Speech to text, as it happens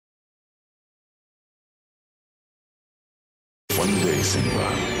day,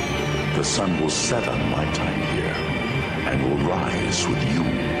 Simba. The sun will set on my time here, and will rise with you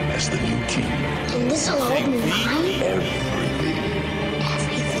as the new king. And this will all be mine? Everything.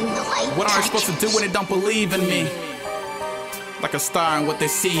 Everything the light What am I touches. supposed to do when they don't believe in me? Like a star in what they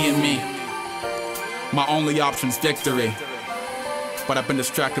see in me. My only option's victory. But I've been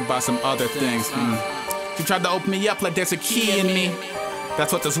distracted by some other things. She tried to open me up like there's a key in me.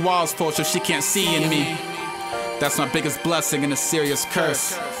 That's what this wall's for, so she can't see in me. That's my biggest blessing and a serious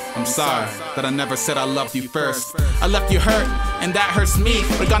curse. I'm sorry that I never said I loved you first. I left you hurt, and that hurts me.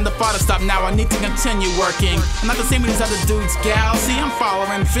 But gone the far to stop now, I need to continue working. I'm not the same as these other dudes, gal. See, I'm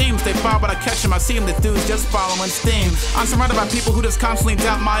following dreams. They fall, but I catch them. I see them, the dudes just following steam. I'm surrounded by people who just constantly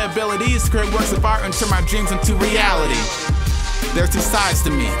doubt my abilities to create works of art and turn my dreams into reality. There's two sides to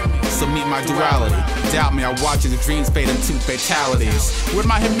me, so meet my duality. Doubt me, I watch as dreams fade into fatalities. Where'd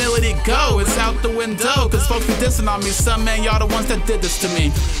my humility go? It's out the window, cause folks be dissing on me. Some man, y'all the ones that did this to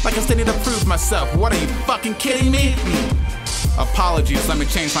me. Like I still need to prove myself. What, are you fucking kidding me? Apologies, let me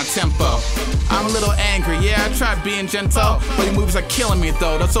change my tempo. I'm a little angry, yeah, I tried being gentle, but your moves are killing me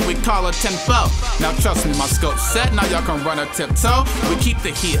though, that's what we call a tempo. Now trust me, my scope's set, now y'all can run a tiptoe. We keep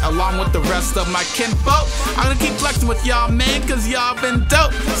the heat along with the rest of my kinfolk. I'm gonna keep flexing with y'all, man, cause y'all been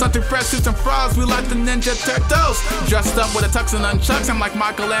dope. Something fresh, suits and frogs, we like the Ninja Turtles. Dressed up with a tux and nunchucks, I'm like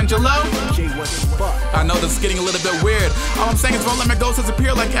Michelangelo. I know this is getting a little bit weird. All I'm saying is won't let my ghosts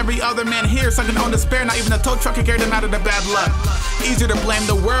disappear like every other man here. Sunken on despair, not even a tow truck can carry them out of their bad luck. Easier to blame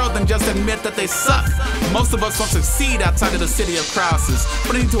the world than just admit that they suck. Most of us won't succeed outside of the city of crosses.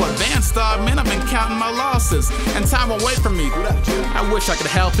 But I need to advance, dog, man, I've been counting my losses. And time won't wait for me. I wish I could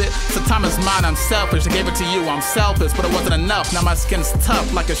help it. So time is mine, I'm selfish. I gave it to you, I'm selfish. But it wasn't enough, now my skin's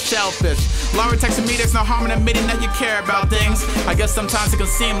tough like a shellfish. Lara texted me, there's no harm in admitting that you care about things. I guess sometimes it can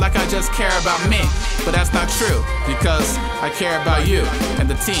seem like I just care about me. But that's not true, because I care about you and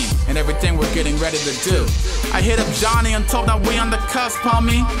the team and everything we're getting ready to do. I hit up Johnny and told him we on the cusp,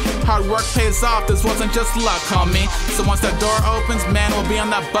 homie. Hard work pays off, this wasn't just luck, homie. So once that door opens, man, we'll be on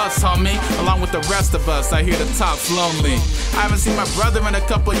that bus, homie. Along with the rest of us, I hear the top's lonely. I haven't seen my brother in a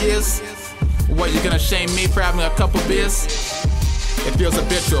couple years. What, you gonna shame me for having a couple beers? It feels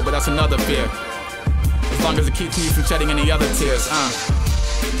habitual, but that's another fear. As long as it keeps me from shedding any other tears,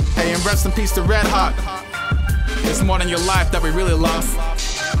 Hey, and rest in peace to Red Hot. It's more than your life that we really lost.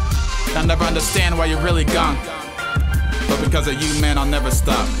 I'll never understand why you're really gone. But because of you, man, I'll never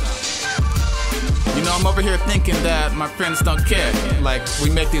stop. You know, I'm over here thinking that my friends don't care. Like, we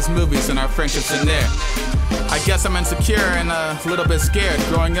make these movies and our friendship's in there. I guess I'm insecure and a little bit scared.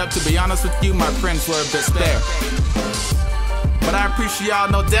 Growing up, to be honest with you, my friends were a bit spare. But I appreciate y'all,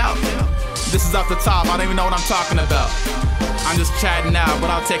 no doubt. This is off the top, I don't even know what I'm talking about. I'm just chatting now, but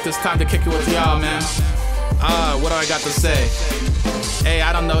I'll take this time to kick it with y'all, man. What do I got to say? Hey,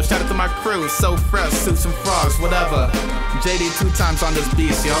 I don't know, shout out to my crew, So Fresh, Suits and Frogs, whatever. JD 2 times on this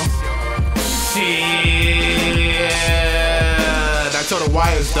beast, yo. Shit. I told The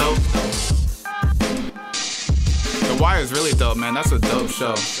Wire's dope. The Wire's really dope, man. That's a dope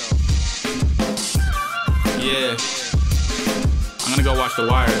show. Yeah. I'm gonna go watch The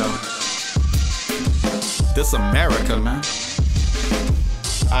Wire, though. This America, man.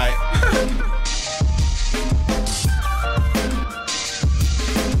 Alright.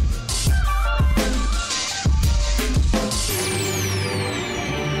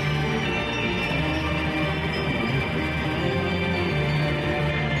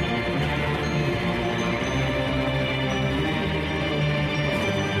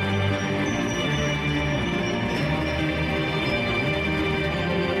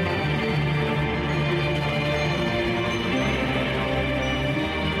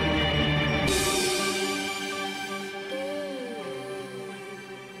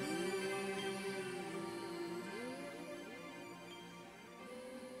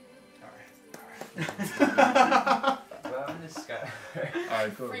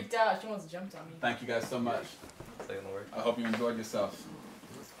 Alright, cool. Freaked out. She almost jumped on me. Thank you guys so much. I hope you enjoyed yourself.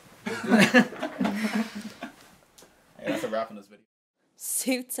 Hey, that's a wrap on this video.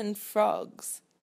 Suits and Frogs.